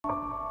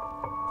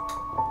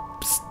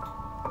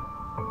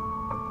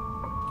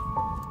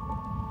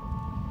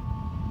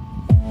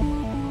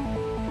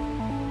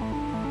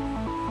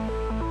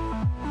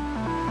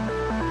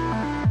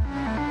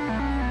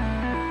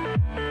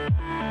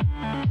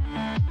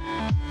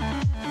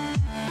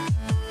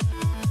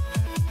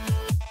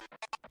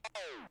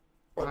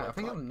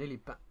nearly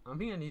back. I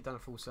think I nearly done a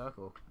full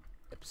circle.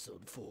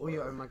 Episode 4. Oh, yeah,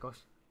 oh my gosh.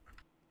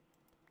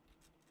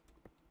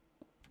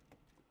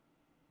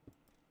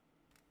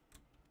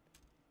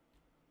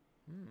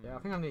 Yeah, I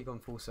think I've nearly gone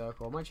full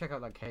circle. I might check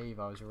out that cave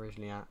I was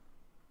originally at.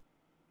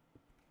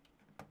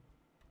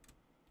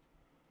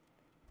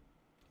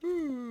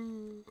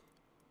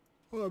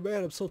 Oh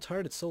man, I'm so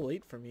tired. It's so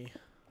late for me.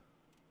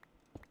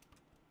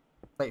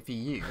 Wait for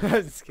you.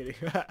 Just kidding.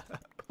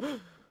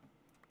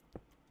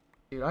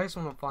 Dude, I just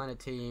want to find a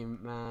team,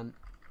 man.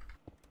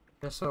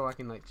 Just so I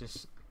can, like,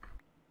 just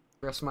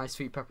dress my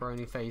sweet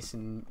pepperoni face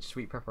in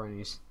sweet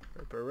pepperonis.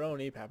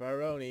 Pepperoni,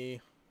 pepperoni.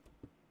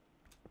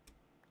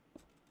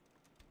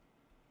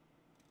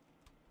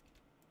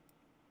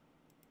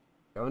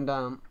 Going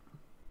down.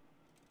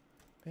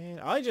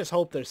 Man, I just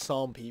hope there's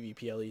some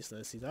PvP at least in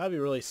this season. I'd be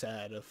really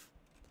sad if...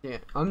 Yeah,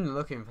 I'm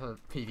looking for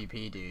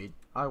PvP, dude.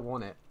 I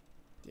want it.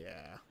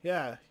 Yeah.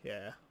 Yeah,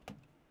 yeah.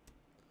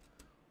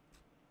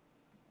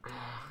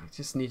 I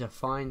just need to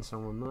find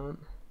someone, man.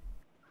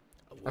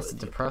 That's the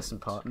depressing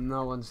part.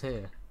 No one's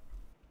here.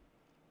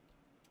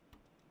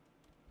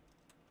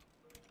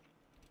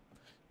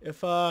 If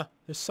there's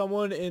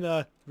someone in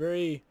a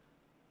very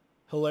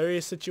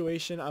hilarious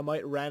situation, I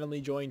might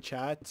randomly join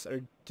chats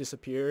or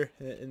disappear,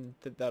 and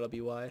that'll be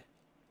why.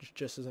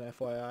 Just as an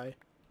FYI.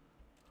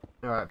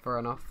 Alright, fair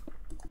enough.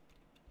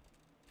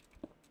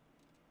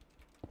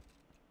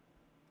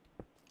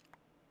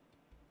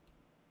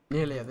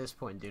 Nearly at this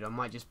point, dude, I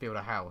might just build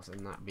a house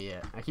and that'd be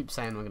it. I keep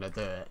saying I'm gonna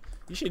do it.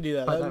 You should do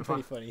that. That'd be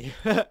pretty funny.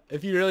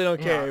 If you really don't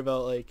care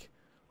about like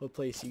what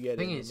place you get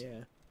in.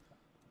 Yeah.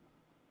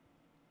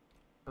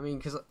 I mean,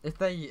 because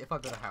if I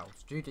build a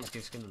house, dude is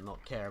just gonna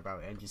not care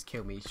about it and just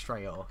kill me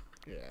straight off.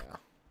 Yeah.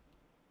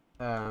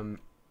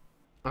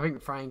 I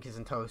think Frank is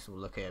in Toast will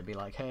look at it and be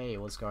like, "Hey,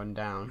 what's going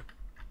down?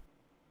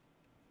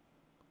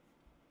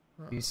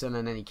 You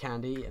selling any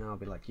candy?" And I'll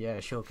be like, "Yeah,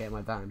 sure, get in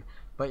my van."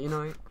 But you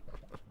know.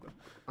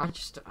 I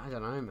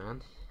don't know,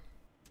 man.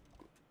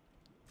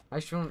 I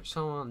just want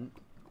someone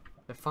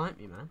to fight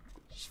me, man.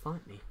 Just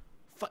fight me.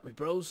 Fight me,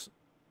 bros.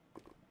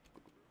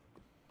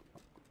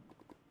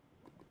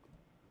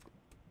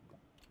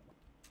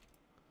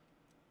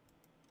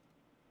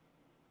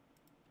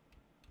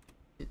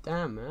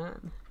 Damn,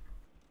 man.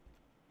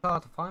 It's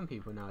hard to find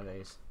people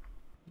nowadays.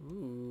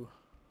 Ooh.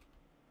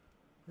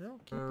 Well,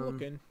 keep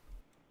looking.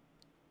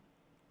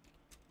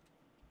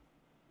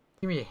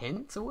 Give me a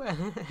hint of where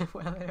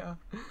they are.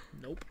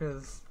 Nope.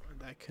 Because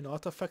that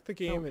cannot affect the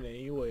game in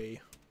any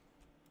way.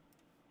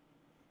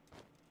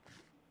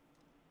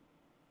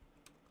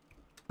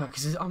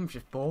 Because I'm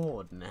just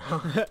bored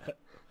now.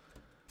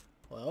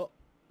 Well,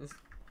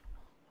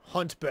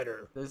 hunt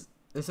better. This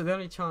is the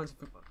only chance.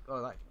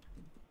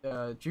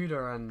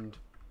 Judah and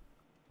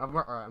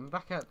I'm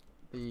back at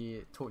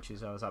the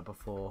torches I was at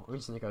before. I'm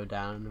just gonna go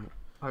down and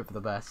hope for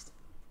the best.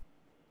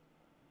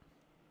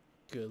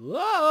 Good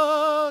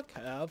luck!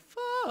 Have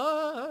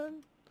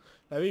fun!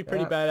 That'd be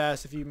pretty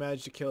badass if you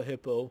managed to kill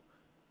Hippo.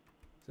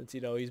 Since, you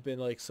know, he's been,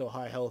 like, so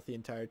high health the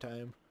entire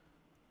time.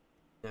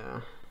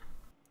 Yeah.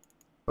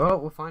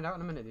 Well, we'll find out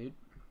in a minute, dude.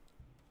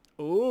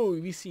 Oh,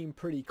 you seem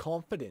pretty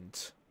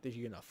confident that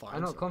you're gonna find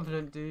I'm not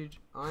confident, dude.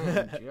 I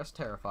am just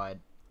terrified.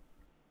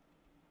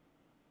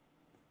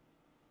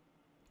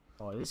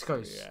 Oh, this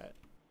goes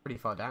pretty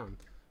far down.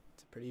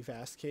 It's a pretty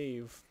vast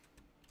cave.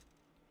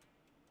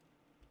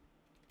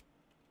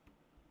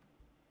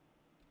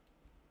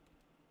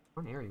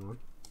 I can't hear anyone.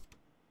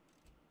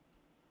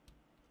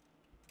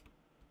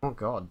 Oh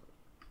god.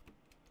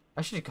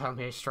 I should have come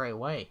here straight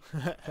away.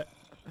 That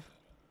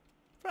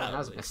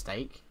was a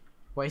mistake.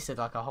 Wasted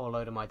like a whole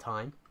load of my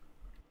time.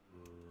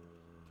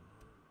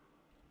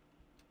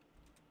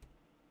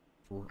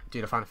 Ooh,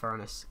 dude, I found a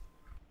furnace.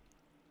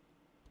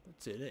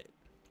 What's in it?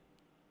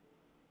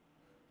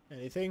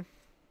 Anything?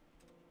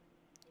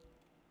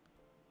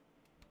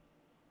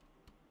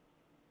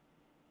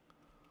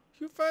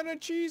 You found a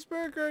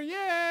cheeseburger!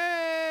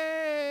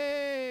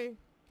 Yay!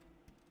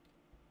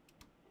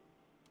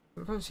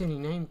 I don't see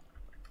any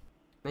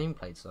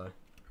nameplates though.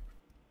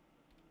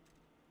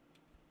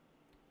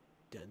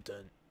 Dun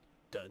dun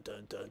dun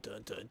dun dun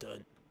dun dun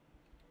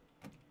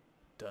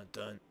dun dun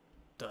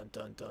dun dun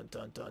dun dun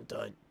dun dun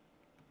dun.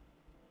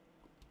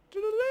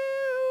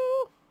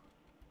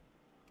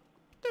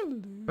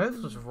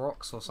 Both was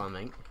rocks or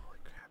something.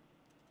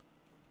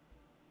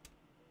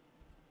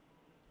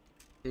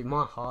 Dude,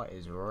 my heart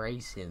is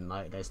racing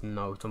like there's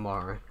no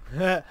tomorrow.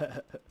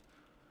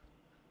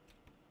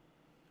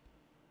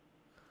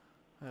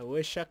 I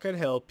wish I could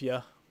help you.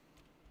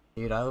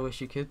 Dude, I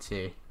wish you could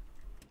too.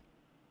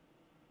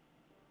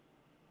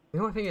 The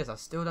only thing is, I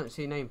still don't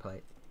see a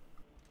nameplate.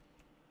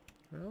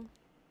 Well,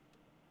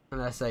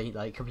 unless they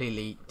like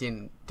completely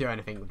didn't do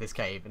anything with this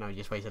cave and I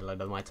just wasted a load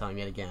of my time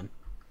yet again.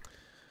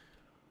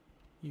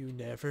 You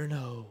never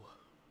know.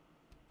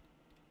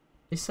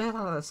 You say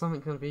that there's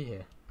something gonna be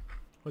here.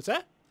 What's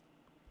that?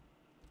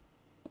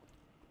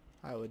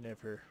 I would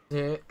never.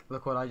 Sick.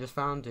 Look what I just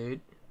found, dude.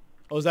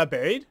 Oh, is that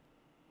buried?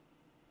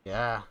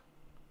 Yeah.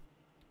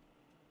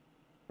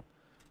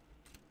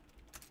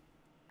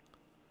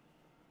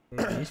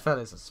 Yeah, these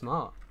fellas are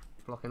smart,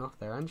 blocking off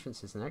their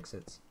entrances and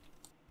exits.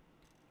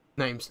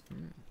 Names.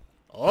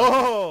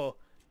 Oh,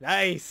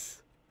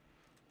 nice.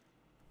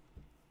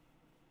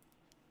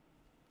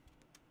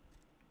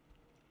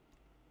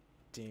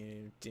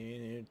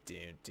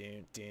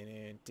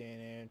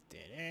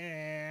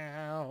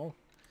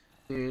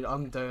 Dude,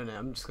 I'm doing it.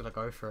 I'm just gonna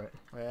go for it.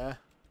 Yeah.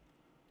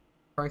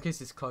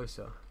 Frankie's is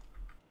closer.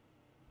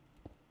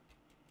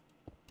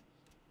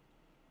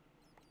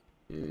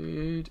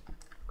 Dude.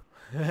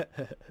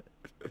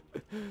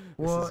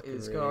 What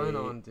is going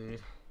on, dude?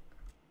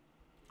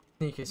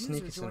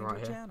 Sneakerson right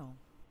here. Channel.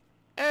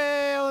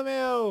 Hey,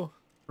 LMAO.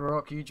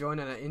 Rock, you joined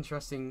at an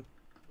interesting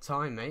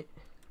time, mate.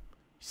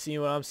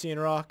 Seeing what I'm seeing,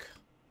 Rock?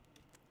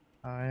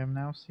 I am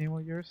now seeing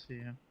what you're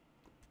seeing.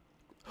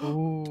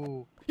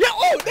 Ooh. Yeah,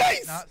 oh, I nice!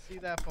 did not see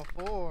that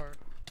before.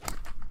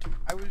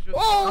 I was just.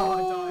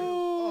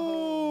 Oh!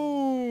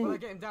 What I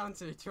get him down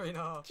to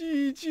 2.5.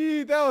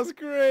 GG, that was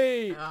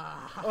great.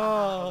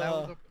 Oh, that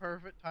was a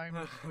perfect time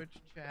to switch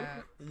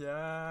chat.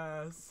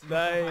 Yes.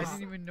 Nice. I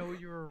didn't even know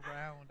you were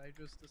around. I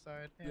just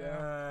decided,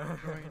 Yeah.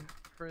 join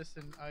Chris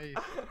and Ice.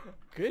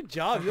 Good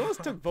job. You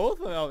almost took both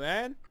of them out,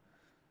 man.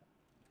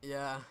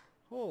 Yeah.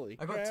 Holy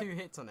I crap. got 2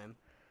 hits on him.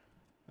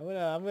 I'm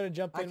gonna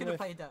jump I in could have with.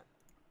 played that.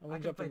 I'm I gonna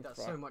could have jump in played with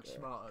that so Rock much there.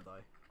 smarter though.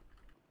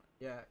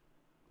 Yeah.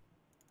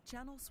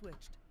 Channel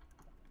switched.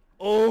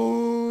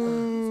 Oh!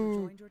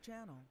 User joined your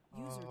channel.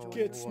 User Oh. joined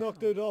Get your snuck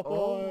channel. it up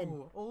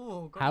on.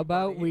 Oh. Got How you,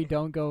 about buddy. we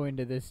don't go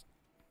into this?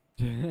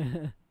 So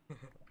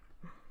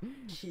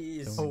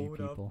Jeez. many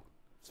Hold up. people.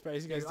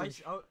 Surprised you guys Dude,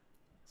 didn't. I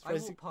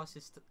Surprised walked past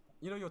this.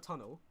 You know your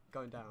tunnel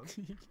going down.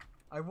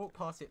 I walked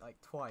past it like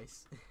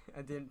twice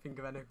and didn't think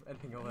of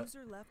anything of it.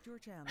 User left your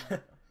channel.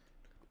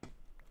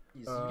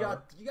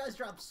 You guys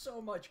dropped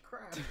so much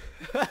crap.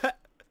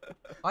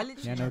 I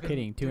literally. Yeah, no been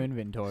kidding. 2 doing-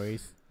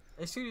 inventories.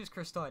 As soon as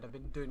Chris died, I've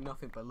been doing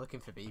nothing but looking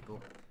for people.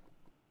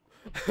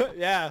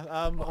 Yeah,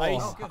 Ice.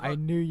 Oh, good I luck.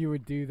 knew you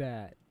would do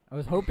that. I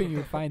was hoping you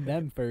would find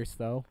them first,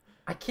 though.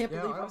 I can't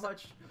Yeah, believe I how was-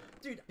 much.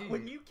 Dude,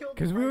 when you killed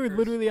Because the we were Frankers-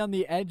 literally on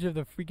the edge of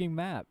the freaking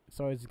map,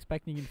 so I was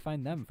expecting you to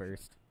find them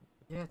first.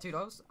 Yeah, dude,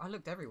 I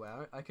looked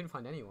everywhere. I couldn't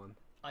find anyone.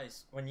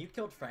 Ice, when you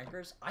killed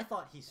Frankers, I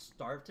thought he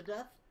starved to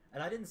death,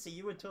 and I didn't see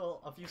you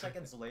until a few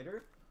seconds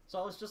later. So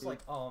I was just like,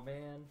 oh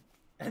man.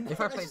 And If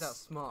then I played that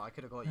just- smart, I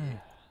could have got you.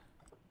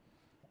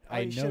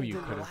 I you know should've you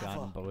did could have lava.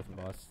 gotten both of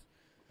us.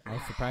 I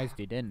was surprised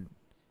you didn't.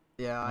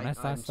 Yeah, When I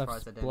saw I'm stuff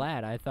surprised I didn't.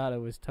 splat, I thought it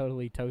was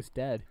totally toast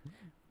dead.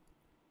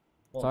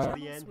 Well, Sorry. channel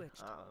Channel end.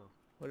 switched.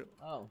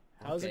 Oh.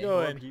 How's it okay.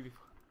 going?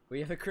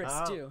 We have a Chris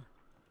Ah. too.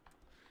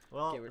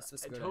 Well, Okay, we're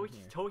supposed to go down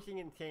here. Toasting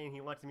and saying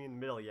he wants me in the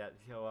middle yet,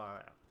 so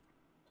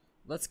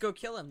Let's go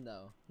kill him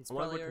though. He's I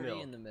wanna probably go to already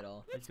middle. in the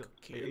middle. let's go.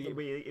 kill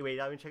Wait, them. wait,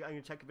 I'm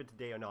gonna check if it's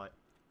today or not.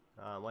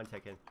 1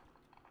 second.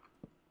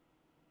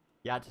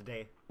 Yeah, it's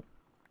today.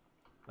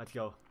 Let's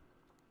go.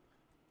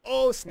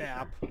 Oh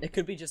snap! It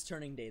could be just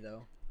turning day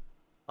though.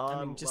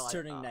 I mean, just well,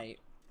 turning night.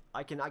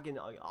 I'll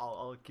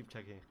keep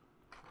checking.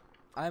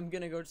 I'm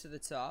gonna go to the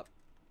top.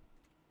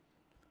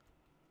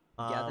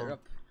 Gather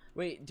up.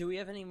 Wait, do we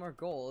have any more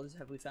gold?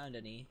 Have we found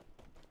any?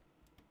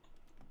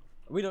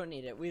 We don't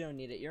need it. We don't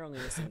need it. You're only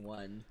missing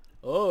one.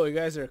 Oh, you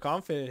guys are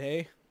confident,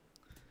 hey?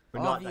 We're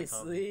not that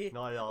Obviously. confident.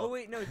 Not at all. Oh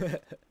wait, no.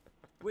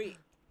 Wait.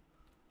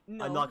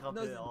 No, I'm not no.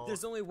 confident at all.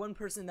 There's only one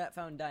person that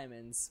found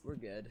diamonds. We're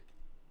good.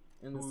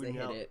 Unless Ooh, they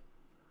no. hit it.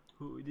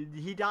 Who did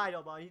he died?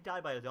 He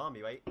died by a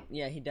zombie, right?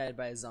 Yeah, he died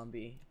by a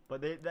zombie.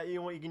 But you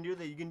know what? You can do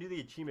the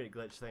achievement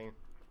glitch thing.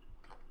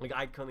 Like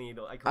I couldn't.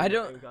 I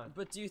don't.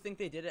 But do you think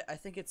they did it? I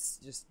think it's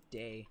just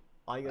day.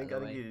 I by think the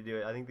they way. did do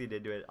it. I think they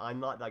did do it.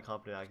 I'm not that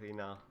confident actually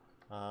now.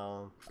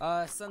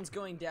 Sun's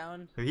going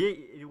down. So he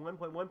in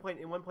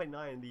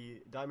 1.9 the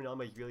diamond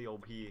armor is really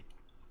OP.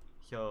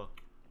 So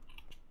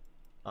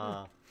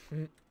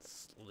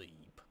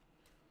Sleep.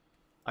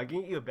 I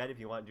can get you a bed if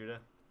you want, Judah.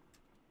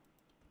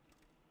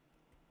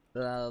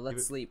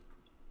 Let's sleep.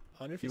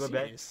 I wonder if You you went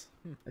back? see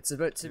It's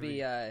about to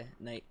be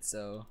night,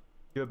 so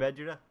You have a bed,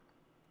 Judah?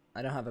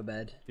 I don't have a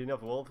bed. Do you have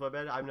enough wool for a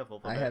bed? I have enough wool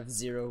for a I bed. have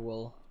 0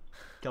 wool.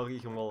 Kelly,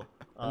 some wool.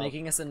 I'm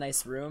making us a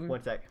nice room.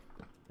 1 sec.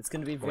 It's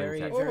gonna be One very,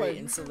 sec. very Oh, wait.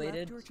 User left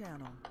insulated. your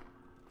channel.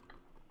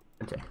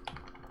 1 sec.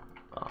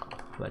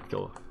 Let's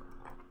go.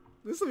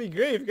 This will be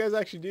great if you guys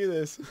actually do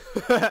this.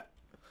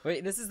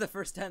 Wait, this is the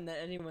first time that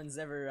anyone's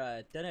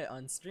ever done it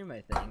on stream,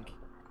 I think.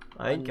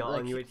 I think on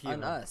like, UHC.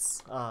 on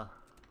us.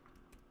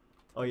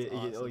 Oh,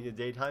 you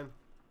daytime?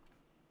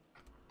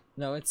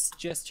 No, it's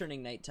just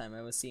turning nighttime.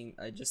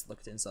 I just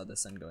looked and saw the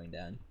sun going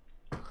down.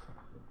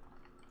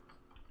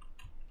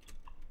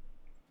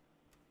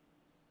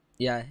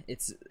 Yeah,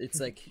 it's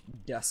like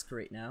dusk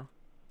right now.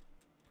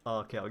 Oh,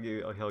 okay, I'll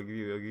give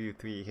you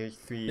 3. Here's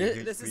 3.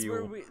 This is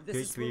where we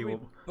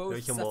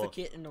both some wool.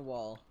 suffocate in a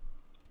wall.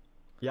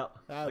 Yep.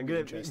 That'd I'm be gonna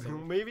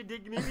interesting. maybe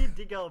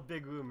dig out a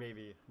big room,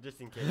 maybe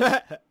just in case.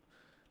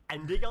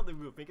 And dig out the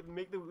roof.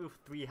 Make the roof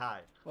 3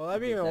 high. Well,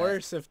 that'd be Did even that.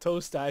 worse if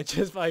Toast died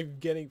just by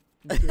getting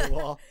through the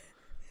wall.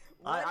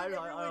 Why did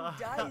everyone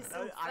die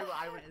so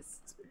I would.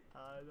 fast?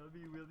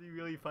 That'd be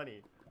really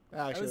funny.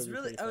 Actually, I was that'd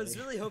be pretty funny.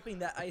 really hoping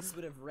that Ice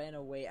would have ran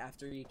away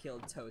after you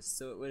killed Toast,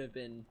 so it would have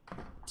been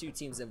 2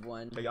 teams of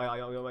 1. I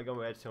go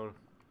redstone.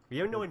 We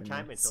have no Open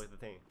enchantments, this. though, is the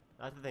thing.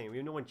 That's the thing. We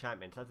have no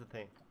enchantments. That's the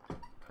thing.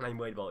 I'm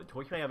worried about it.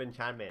 Torch might have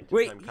enchantment.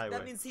 Wait, I'm kinda that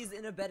worried. means he's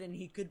in a bed and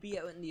he could be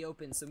out in the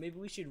open, so maybe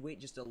we should wait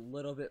just a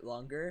little bit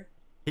longer.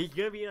 He's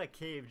gonna be in a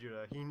cave,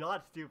 Judah. He's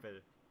not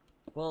stupid.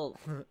 Well,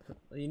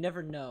 you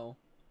never know.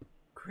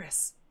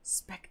 Chris,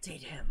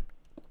 spectate him.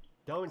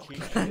 Don't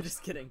cheat. I'm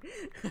just kidding.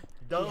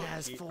 Don't He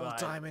has cheat, full bud.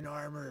 diamond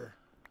armor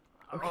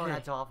Oh,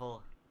 that's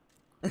awful.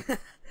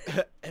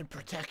 and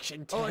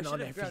protection Oh, I 10 should on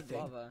have grabbed everything.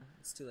 lava.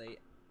 It's too late.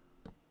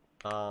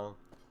 Aww.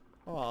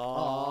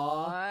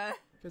 Aww.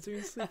 Because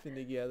we're sleeping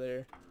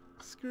together.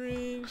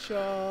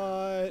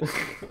 Screenshot.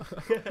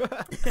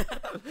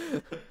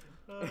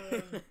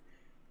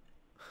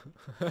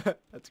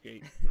 That's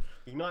great.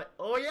 He's not.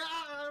 Oh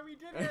yeah, we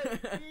did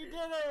it. We did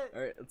it.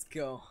 Alright, let's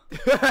go.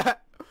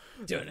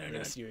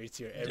 It's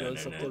here.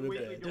 Everyone's up to the Wait,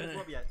 bed. don't go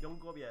up yet. Don't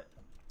go up yet.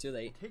 Too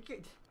late.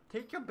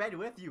 Take your bed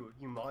with you,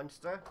 you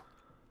monster.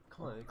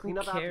 Come on, Who clean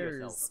up after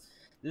yourself. cares?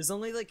 There's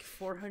only like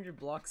 400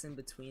 blocks in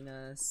between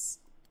us.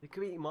 They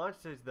could be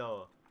monsters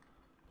though.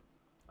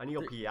 I need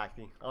to pee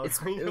actually. I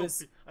It's- need it to was-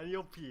 pee. I need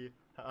to pee.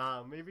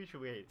 Maybe we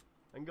should wait.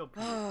 I can go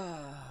pee.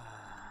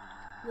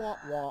 Wah,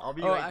 wah. I'll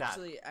be Oh, right back.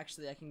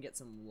 actually, I can get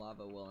some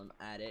lava while I'm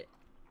at it.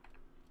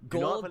 Do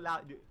not Gold. put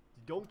loud.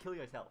 Don't kill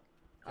yourself.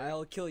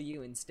 I'll kill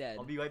you instead.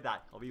 I'll be right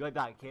back. I'll be right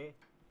back. Okay.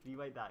 Be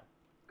right back.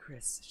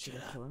 Chris, should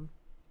Yeah. I kill him?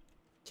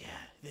 Yeah,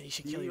 then you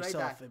should Be kill right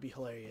yourself. back. It'd be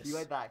hilarious. Be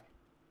right back.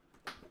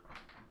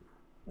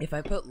 If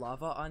I put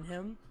lava on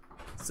him,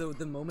 so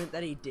the moment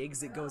that he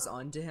digs, it goes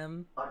on to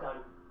him.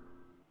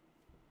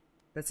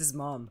 That's his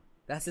mom.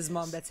 That's his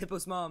mom. That's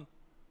Hippo's mom.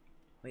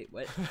 Wait,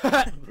 what?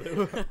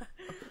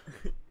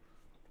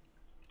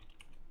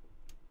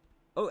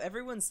 Oh,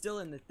 everyone's still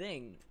in the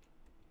thing.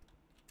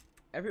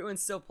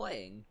 Everyone's still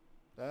playing.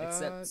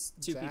 Except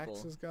 2 Zax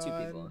people. is 2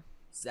 gone. people.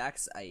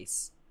 Zach's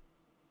Ice.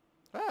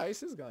 Ah,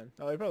 Ice is gone.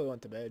 Oh, he probably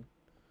went to bed.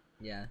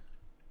 Yeah.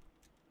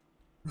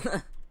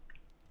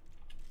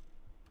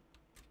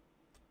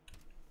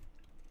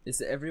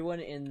 Is everyone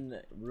in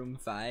room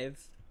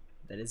 5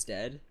 that is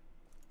dead?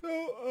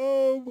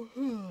 No,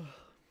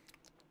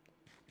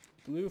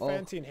 Blue, Oh.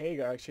 Fancy, and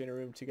Hagar are actually in a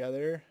room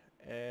together,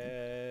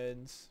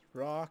 and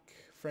Rock,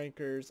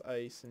 Frankers,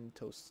 Ice, and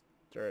Toast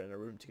are in a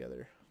room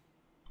together.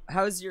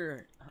 How was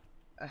your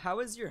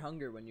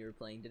hunger when you were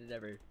playing? Did it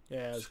ever?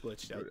 Yeah, it was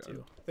glitched out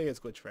too. I think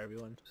it's glitched for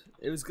everyone.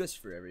 It was glitched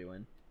for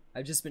everyone.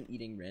 I've just been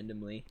eating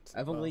randomly.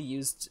 I've only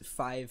used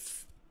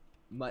 5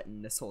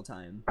 mutton this whole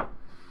time.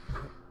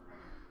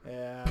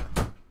 Yeah,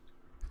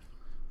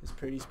 it's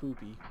pretty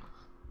spoopy.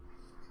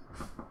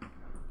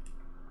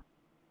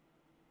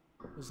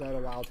 Was that a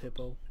wild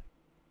hippo?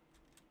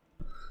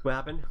 What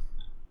happened?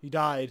 He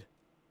died.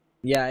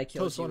 Yeah, I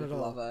killed Toast you on with it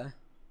all. lava.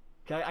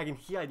 Okay, I can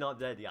see I'm not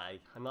dead, guy.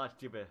 I'm not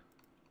stupid.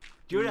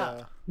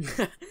 Judah,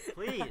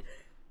 please.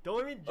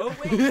 Don't even. Oh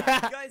joke wait, like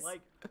that. guys,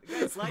 Like,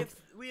 guys,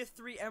 we have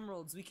 3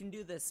 emeralds. We can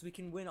do this. We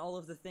can win all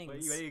of the things.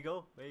 wait, you ready to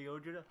go? Ready to go,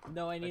 Judah?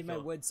 No, I need my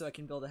Let's go. wood so I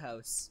can build a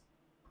house.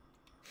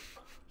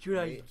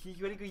 Judah, Wait. he's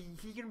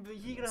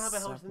gonna have a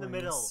house in the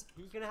middle. Saplings.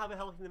 He's gonna have a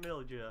house in the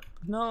middle, Judah.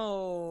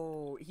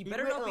 No, he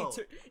better not be. will.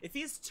 If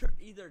he's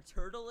either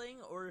turtling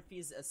or if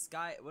he's a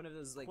sky, one of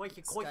those like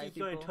Of course sky he's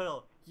people. gonna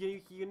turtle.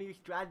 He's gonna use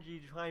strategy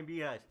to try and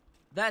beat us.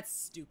 That's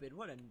stupid.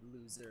 What a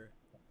loser.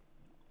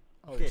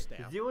 Oh, Okay,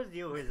 snap.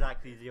 0-0 is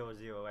actually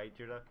 0-0, right,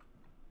 Judah?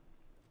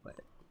 What?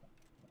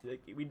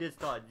 Like, we did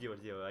start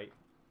 0-0, right?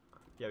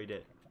 Yeah, we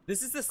did.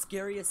 This is the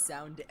scariest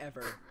sound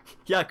ever.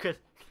 Yeah, Chris.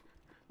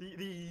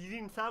 The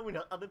eating sound when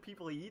other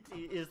people eat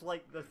is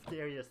like the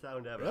scariest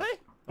sound ever. Really?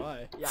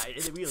 Why? Yeah,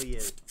 it really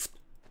is.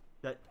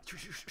 That.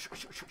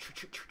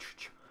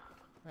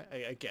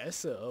 I guess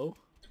so.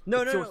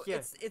 No, It's no, so no.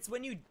 scary. It's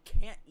when you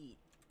can't eat.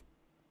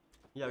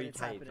 Yeah, when we it's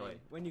can't eat, happening. right?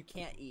 When you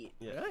can't eat.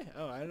 Yeah. Really?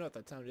 Oh, I don't know what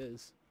that sound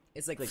is.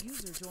 It's like.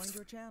 User joined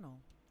your channel.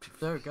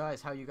 So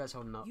guys, how you guys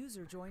holding up?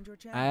 User joined your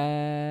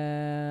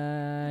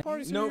channel.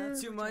 Party's No, here.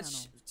 too much.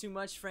 Channel. Too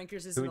much.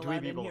 Frankers isn't Too many allowed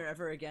in people. here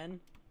ever again.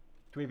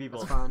 Too many people.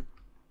 That's fine.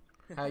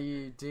 How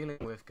you dealing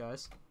with,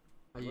 guys?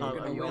 Are you, We're I'm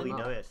gonna really win.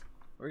 nervous.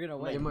 We're gonna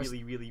I'm win. You're most-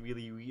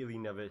 really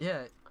nervous.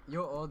 Yeah,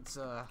 your odds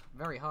are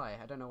very high.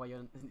 I don't know why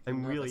you're.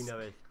 I'm really nervous.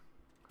 nervous.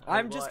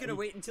 I'm Well, just gonna he-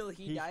 wait until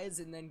he he- dies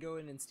and then go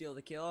in and steal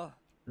the kill.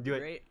 Do it.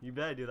 Great. You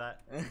better do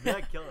that. You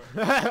better kill him.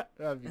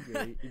 That'd be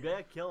great. You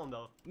better kill him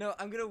though. No,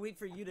 I'm gonna wait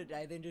for you to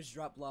die, then just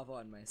drop lava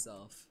on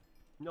myself.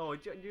 No,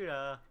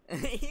 Judah.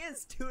 He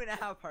has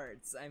 2.5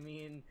 hearts. I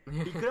mean,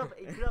 He could have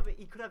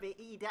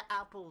eaten the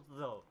apples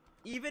though.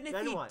 even if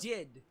Then he what?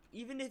 did,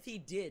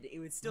 it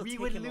would still We take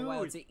would him a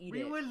while lose. to eat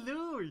We it. would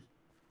lose.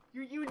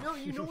 You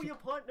know your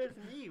partner's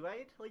me,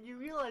 right? Like you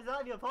realize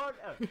I'm your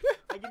partner.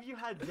 Like if you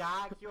had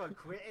Zach or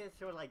Chris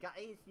or like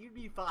Ice, you'd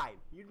be fine.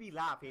 You'd be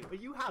laughing.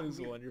 But you That have was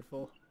me.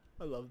 wonderful.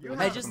 I love You this.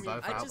 have I just, me.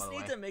 both I out, just by the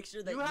need way. to make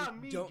sure that You you,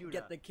 have me, don't Judah.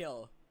 get the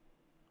kill.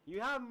 You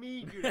have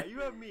me, Judah. You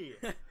have me.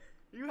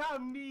 You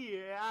have me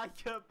as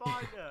your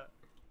partner.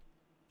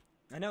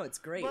 I know it's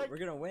great. But- We're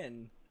gonna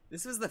win.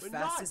 This was the We're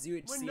fastest not,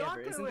 UHC we're not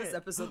ever. Isn't doing this it.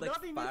 episode like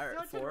Nothing is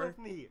certain 4? with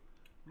me.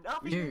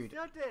 Nothing Dude. is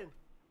certain.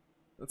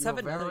 Let's You're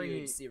have another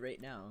very- UHC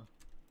right now.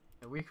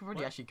 We could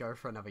really actually go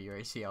for another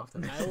UAC after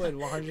this. I would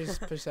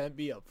 100%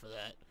 be up for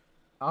that.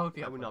 I would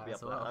be I up would for not be that up as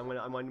for that. well.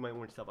 I'm gonna do my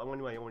own stuff. I'm gonna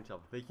do my own stuff.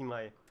 Making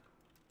my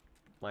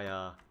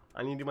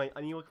I need to work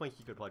on my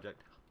secret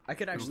project. I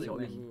could actually I'm so,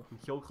 win. I'm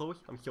so close.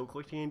 I'm so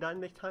close to getting done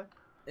next time.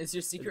 Is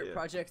your secret Yeah.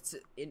 project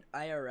in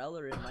IRL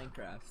or in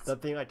Minecraft? The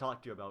thing I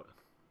talked to you about.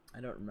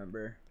 I don't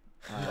remember.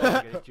 Oh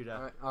my goodness,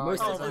 Judah. Alright, Most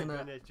guys, of Oh the- my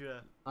goodness,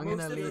 Judah. I'm most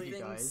gonna of the leave you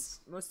things, guys.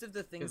 most of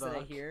the things Good that I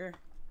luck. hear.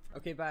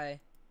 Okay, bye.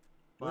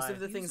 Most Bye. of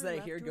the things User that I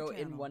left hear your go in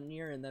channel. one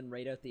ear and then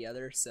right out the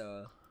other.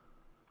 So.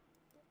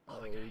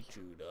 Oh,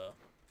 Judah.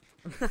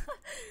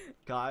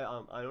 Guy,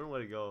 I don't know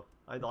where to go.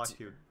 I lost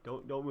you.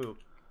 Don't move.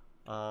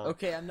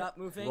 Okay, I'm not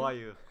moving. Who are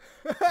you?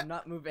 I'm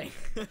not moving.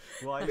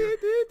 Who are you?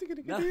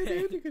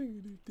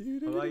 Nothing.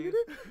 Who are you?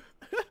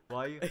 Who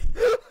are you?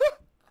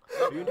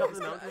 Are you on top of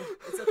the mountain?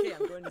 It's okay.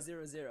 I'm going to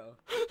 0-0.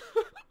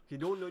 Okay,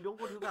 don't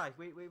go too fast.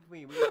 Wait for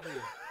me. Wait for me.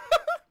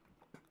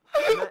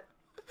 I'm at-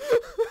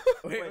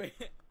 Wait.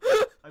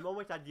 I'm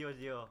almost at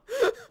 0-0.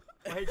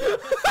 I hate you.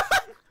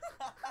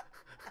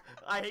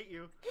 I hate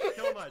you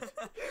so much. Wait.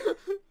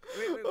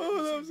 Oh,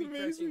 we that should was be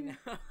amazing.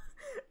 crouching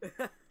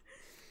now.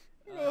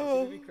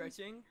 Oh. Should we be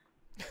crouching?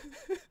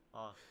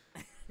 Oh.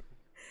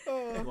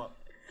 What?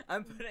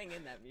 I'm putting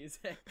in that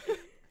music.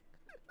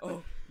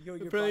 Oh, yo, You're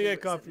your probably body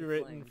get was suddenly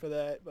copywritten flying. for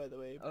that, by the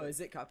way. Oh, but- is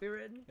it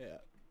copywritten? Yeah.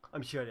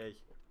 I'm sure it is.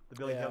 The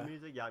Billy Yeah. Hill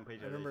music? Yeah, I'm pretty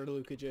I sure it remember is.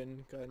 Luca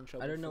Jin got in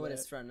trouble I don't know for what that.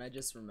 it's from. I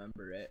just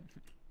remember it.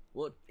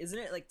 Well, isn't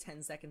it like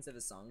 10 seconds of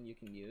a song you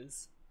can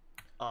use?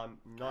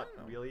 Not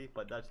really,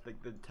 but that's the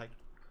tech.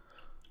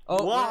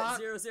 Oh, What?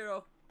 we're at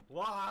 0-0.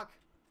 Walk!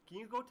 Can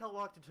you go tell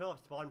Walk to turn off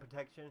spawn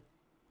protection?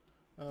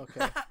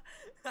 Okay.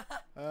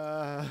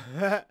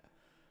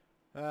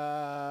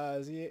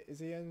 Is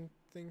he in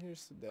thing here?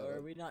 No. Or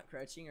are we not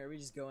crouching? Are we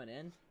just going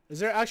in? Is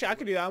there actually? I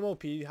could do that. I'm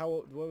OP.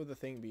 What would the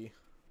thing be?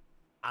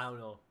 I don't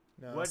know.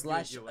 No. What?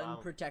 Slash do you-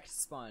 unprotect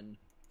spawn.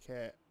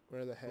 Okay.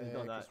 Where the heck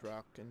done is that?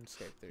 Rock and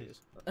Skype? There he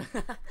is.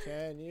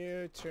 Can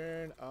you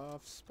turn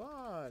off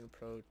spawn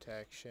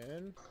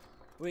protection?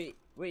 Wait,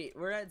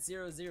 we're at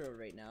 0-0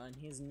 right now, and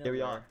he's nowhere. Here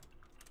we are.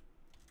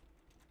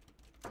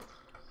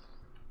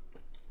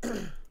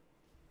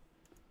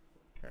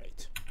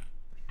 Right.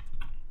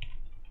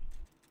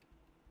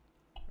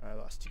 I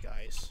lost you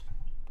guys.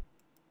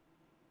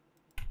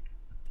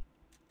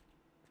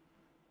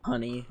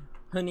 Honey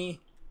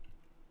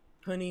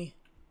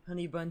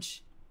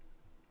bunch.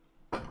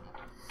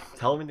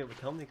 Tell me to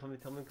come.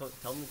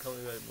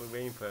 We're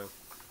waiting for him.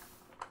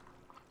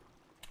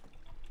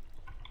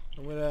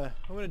 I'm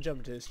gonna jump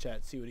into his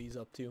chat, see what he's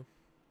up to.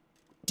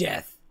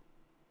 Death.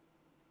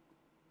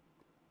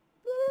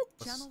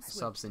 Channel switch.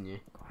 Subs in you.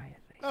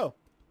 Oh,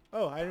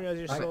 I didn't realize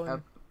you're still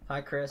in.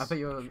 Hi, Chris. I bet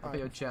you're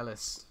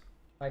jealous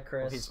Hi, of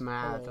Chris. his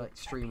mad Hello. like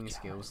streaming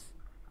skills.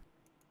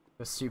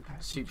 You're super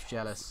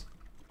jealous.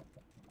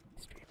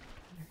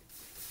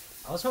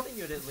 I was hoping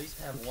you'd at least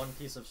have one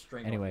piece of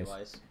string Anyways.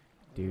 on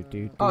your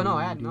device. Oh no,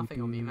 I had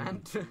nothing on me,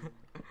 man.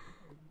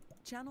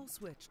 Channel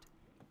switched.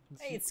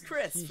 Hey, it's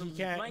Chris He from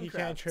can't. Minecraft. He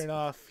can't turn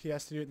off. He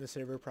has to do it in the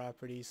server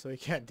property, so he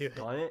can't do it.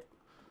 Got it?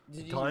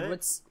 Did you, Got it?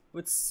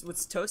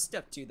 what's Toast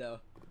up to though?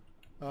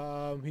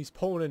 He's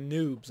pulling in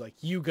noobs like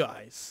you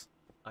guys.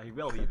 He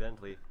will be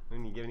eventually.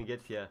 When he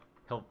gets here,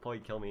 he'll probably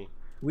kill me.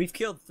 We've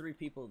killed 3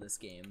 people this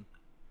game.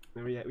 I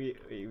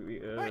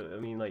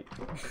mean, like,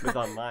 with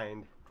our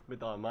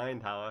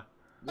mind power.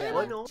 Yeah.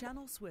 Oh, no.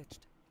 Channel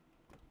switched.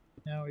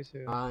 Now he's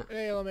here.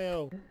 Hey,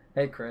 LMAO.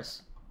 Hey,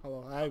 Chris.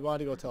 Hello. I wanted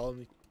to go tell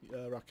him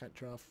Rock can't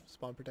turn off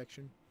spawn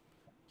protection.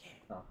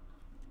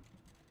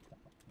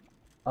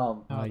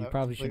 Oh, No, you that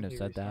probably shouldn't have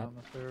completely said that. reset on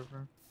the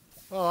server.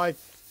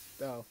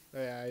 Oh,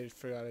 yeah, I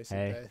forgot I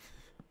said Hey. that.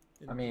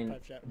 in I mean,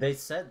 private chat. they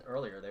said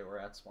earlier they were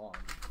at spawn.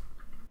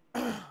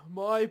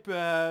 My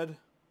bad.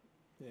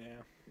 Yeah.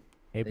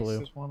 Hey, They Blue. It's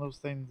just one of those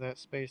things that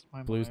spaced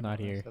my Blue's mind not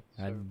when I here. set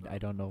the And server I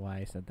up. don't know why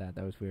I said that.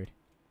 That was weird.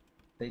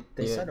 They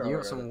Yeah, said you earlier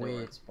got some that they were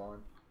weird- at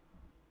spawn.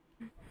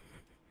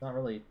 Not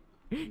really.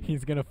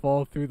 He's gonna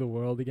fall through the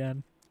world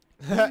again.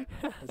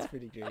 That's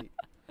pretty great.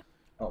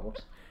 Oh,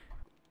 whoops.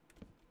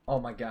 Oh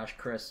my gosh,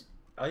 Chris.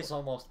 Ice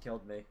almost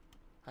killed me.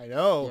 I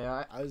know.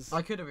 Yeah, I was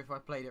I could have if I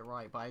played it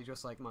right, but I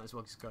just like might as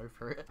well just go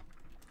for it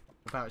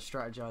without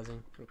strategizing.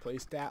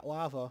 replace that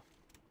lava.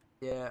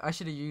 Yeah, I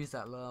should have used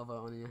that lava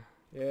on you.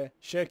 Yeah.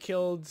 Should have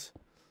killed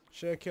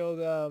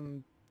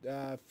Frankers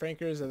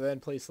and then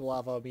placed the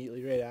lava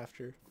immediately right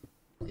after.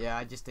 Yeah,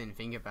 I just didn't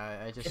think about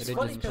it. I just It's Should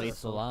funny have just 'cause-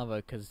 placed the lava,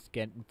 because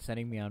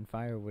setting me on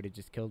fire would have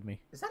just killed me.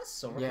 Is that a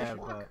silverfish Yeah,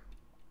 block?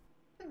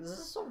 Is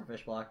this a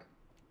silverfish block?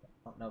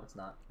 Oh, no, it's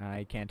not.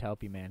 I can't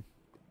help you, man.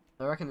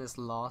 I reckon this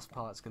last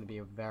part's gonna be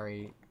a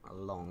very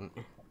long.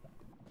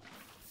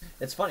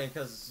 It's funny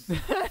because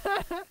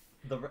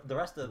the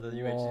rest of the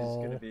UHC is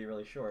going Lol. to be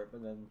really short,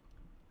 but then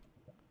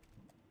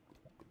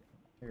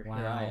here Wow.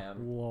 I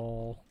am.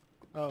 Lol.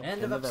 Oh.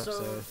 End of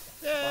episode.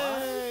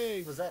 Yay!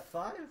 5? Was that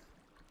 5?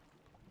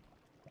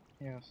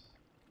 Yes.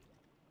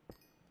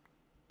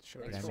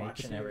 Sure. Thanks Did I for make it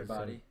watching, to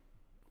everybody.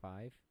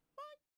 5?